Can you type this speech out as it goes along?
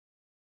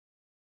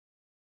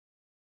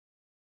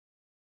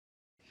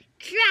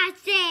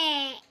Trust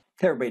it!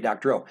 Hey everybody,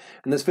 Dr. O.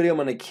 In this video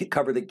I'm going to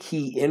cover the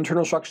key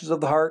internal structures of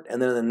the heart,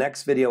 and then in the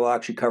next video I'll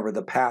actually cover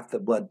the path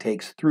that blood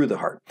takes through the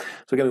heart.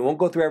 So again, we won't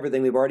go through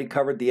everything. We've already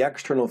covered the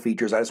external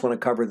features. I just want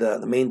to cover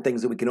the main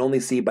things that we can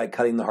only see by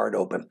cutting the heart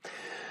open.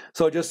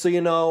 So just so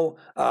you know,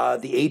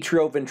 the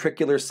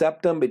atrioventricular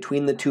septum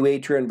between the two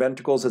atria and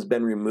ventricles has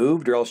been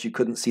removed, or else you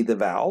couldn't see the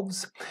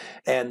valves.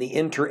 And the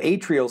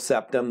interatrial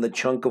septum, the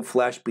chunk of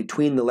flesh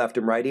between the left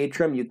and right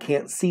atrium, you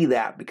can't see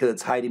that because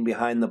it's hiding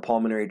behind the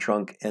pulmonary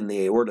trunk and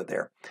the aorta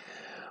there.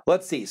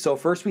 Let's see. So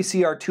first we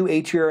see our two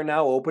atria are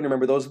now open.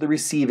 Remember, those are the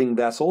receiving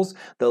vessels.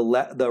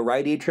 The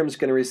right atrium is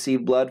going to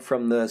receive blood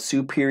from the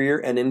superior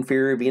and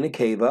inferior vena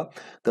cava.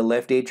 The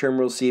left atrium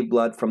will receive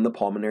blood from the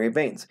pulmonary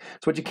veins.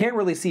 So what you can't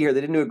really see here,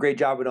 they didn't do a great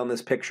job of it on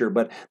this picture,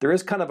 but there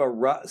is kind of a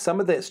rough, some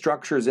of the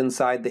structures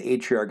inside the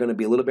atria are going to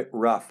be a little bit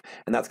rough,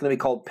 and that's going to be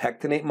called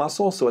pectinate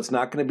muscle. So it's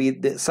not going to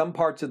be, some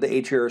parts of the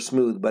atria are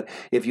smooth, but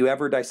if you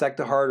ever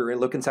dissect a heart or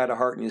look inside a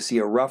heart and you see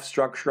a rough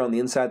structure on the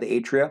inside of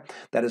the atria,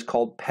 that is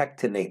called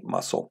pectinate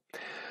muscle.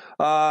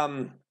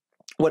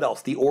 What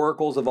else? The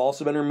auricles have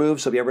also been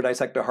removed. So if you ever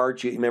dissect a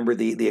heart, you remember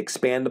the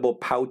expandable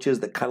pouches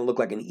that kind of look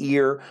like an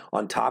ear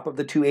on top of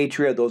the two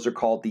atria. Those are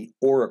called the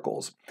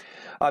auricles.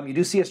 You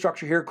do see a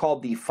structure here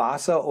called the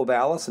fossa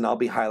ovalis, and I'll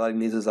be highlighting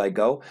these as I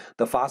go.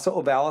 The fossa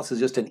ovalis is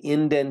just an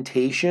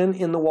indentation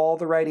in the wall of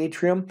the right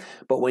atrium,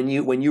 but when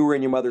you were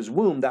in your mother's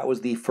womb, that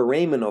was the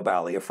foramen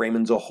ovale. A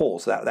foraмен's a hole,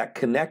 so that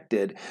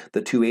connected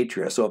the two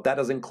atria. So if that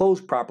doesn't close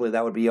properly,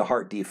 that would be a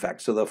heart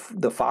defect. So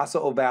the fossa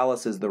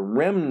ovalis is the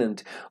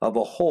remnant of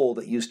a hole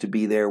that used to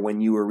be there when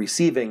you were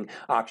receiving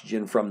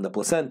oxygen from the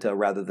placenta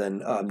rather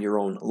than your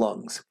own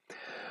lungs.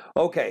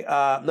 Okay,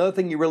 another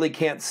thing you really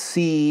can't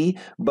see,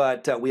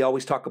 but we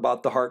always talk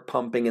about the heart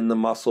pumping in the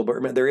muscle, but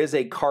remember, there is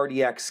a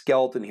cardiac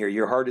skeleton here.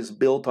 Your heart is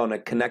built on a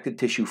connective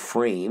tissue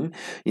frame.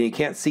 You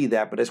can't see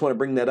that, but I just want to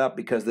bring that up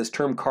because this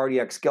term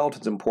cardiac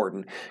skeleton is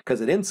important because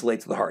it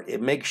insulates the heart.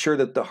 It makes sure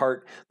that the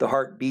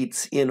heart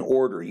beats in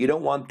order. You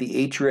don't want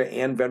the atria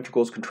and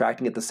ventricles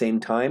contracting at the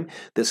same time.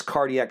 This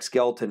cardiac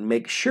skeleton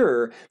makes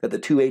sure that the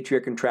two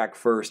atria contract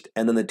first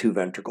and then the two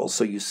ventricles.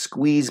 So you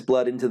squeeze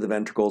blood into the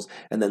ventricles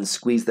and then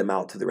squeeze them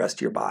out to the rest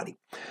of your body.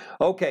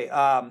 Okay,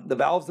 the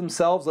valves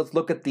themselves, let's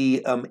look at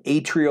the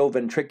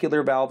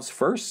atrioventricular valves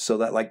first. So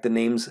that, like the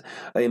names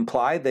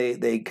imply,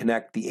 they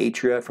connect the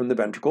atria from the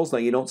ventricles. Now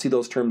you don't see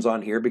those terms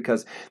on here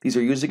because these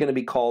are usually going to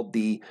be called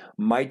the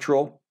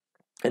mitral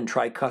and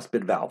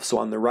tricuspid valve. So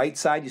on the right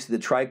side, you see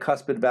the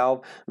tricuspid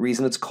valve. The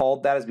reason it's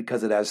called that is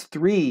because it has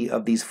three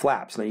of these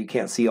flaps. Now you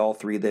can't see all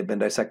three, they've been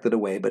dissected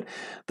away, but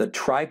the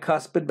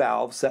tricuspid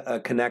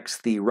valve connects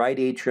the right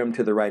atrium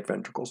to the right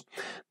ventricles.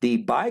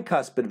 The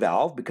bicuspid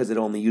valve, because it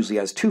only usually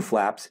has two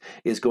flaps,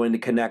 is going to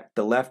connect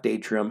the left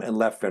atrium and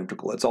left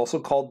ventricle. It's also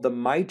called the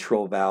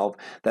mitral valve.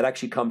 That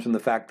actually comes from the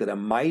fact that a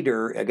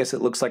mitre, I guess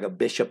it looks like a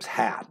bishop's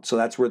hat. So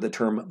that's where the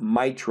term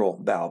mitral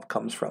valve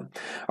comes from.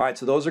 All right,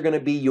 so those are going to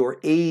be your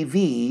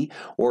AV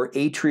or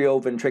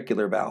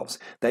atrioventricular valves.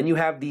 Then you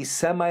have the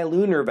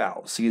semilunar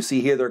valves. So you see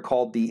here they're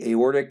called the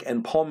aortic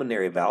and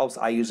pulmonary valves.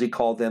 I usually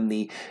call them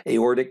the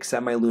aortic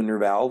semilunar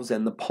valves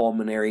and the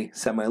pulmonary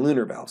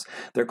semilunar valves.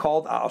 They're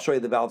called, I'll show you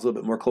the valves a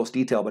little bit more close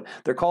detail, but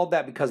they're called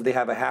that because they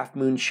have a half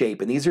moon shape,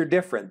 and these are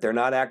different. They're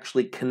not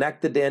actually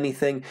connected to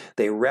anything.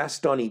 They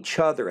rest on each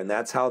other, and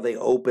that's how they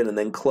open and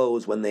then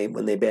close when they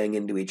bang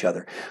into each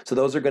other. So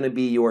those are going to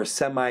be your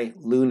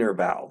semilunar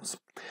valves.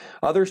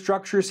 Other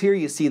structures here,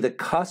 you see the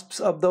cusps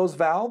of those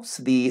valves.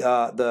 The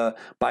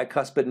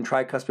bicuspid and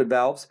tricuspid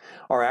valves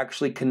are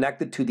actually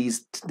connected to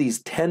these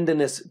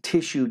tendinous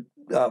tissue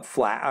they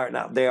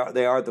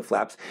are the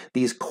flaps,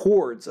 these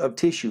cords of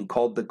tissue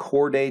called the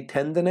chordae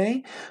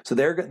tendineae. So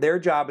their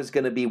job is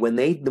going to be when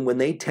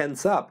they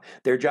tense up,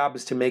 their job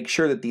is to make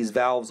sure that these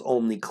valves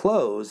only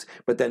close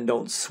but then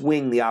don't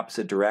swing the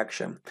opposite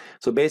direction.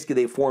 So basically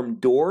they form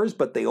doors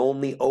but they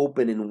only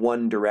open in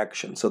one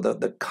direction. So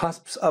the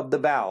cusps of the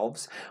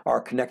valves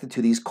are connected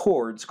to these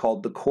cords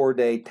called the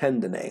chordae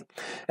tendineae.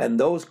 And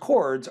those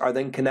cords are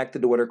then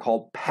connected to what are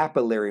called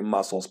papillary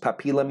muscles.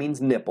 Papilla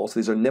means nipple, so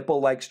these are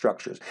nipple-like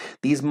structures.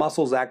 These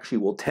muscles actually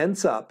will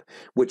tense up,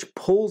 which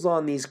pulls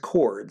on these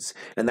cords,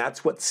 and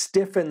that's what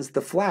stiffens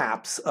the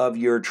flaps of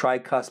your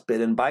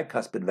tricuspid and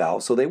bicuspid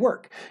valves so they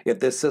work.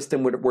 If this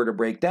system were to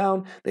break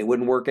down, they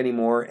wouldn't work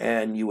anymore,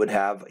 and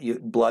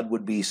blood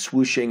would be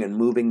swooshing and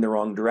moving the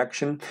wrong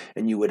direction,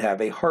 and you would have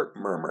a heart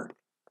murmur.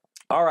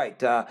 All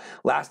right,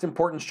 last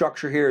important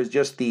structure here is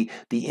just the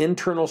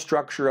internal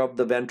structure of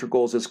the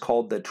ventricles is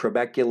called the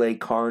trabeculae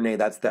carnae.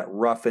 That's that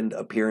roughened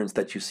appearance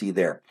that you see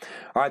there.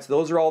 All right, so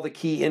those are all the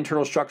key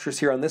internal structures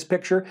here on this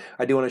picture.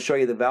 I do want to show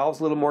you the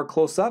valves a little more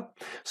close up.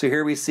 So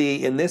here we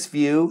see in this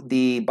view,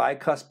 the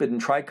bicuspid and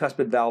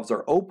tricuspid valves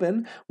are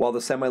open while the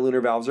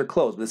semilunar valves are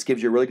closed. This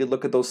gives you a really good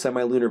look at those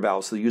semilunar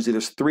valves. So usually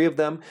there's three of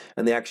them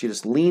and they actually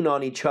just lean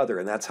on each other,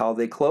 and that's how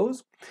they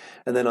close.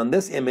 And then on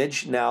this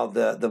image, now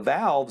the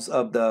valves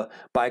of the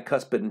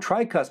bicuspid and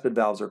tricuspid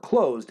valves are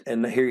closed,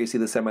 and here you see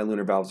the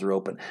semilunar valves are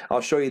open.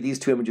 I'll show you these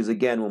two images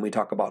again when we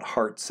talk about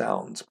heart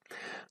sounds.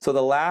 So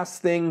the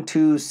last thing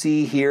to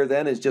see here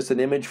then is just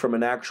an image from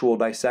an actual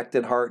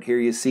dissected heart. Here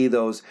you see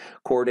those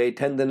chordae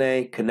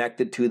tendineae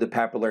connected to the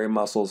papillary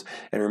muscles.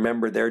 And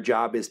remember, their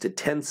job is to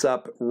tense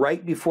up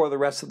right before the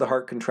rest of the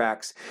heart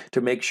contracts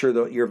to make sure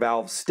that your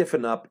valves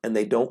stiffen up and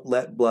they don't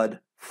let blood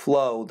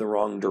flow the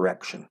wrong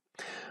direction.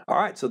 All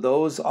right, so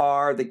those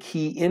are the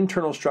key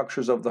internal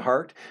structures of the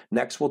heart.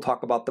 Next, we'll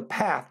talk about the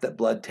path that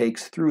blood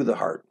takes through the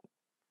heart.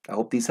 I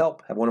hope these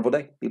help. Have a wonderful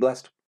day. Be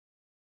blessed.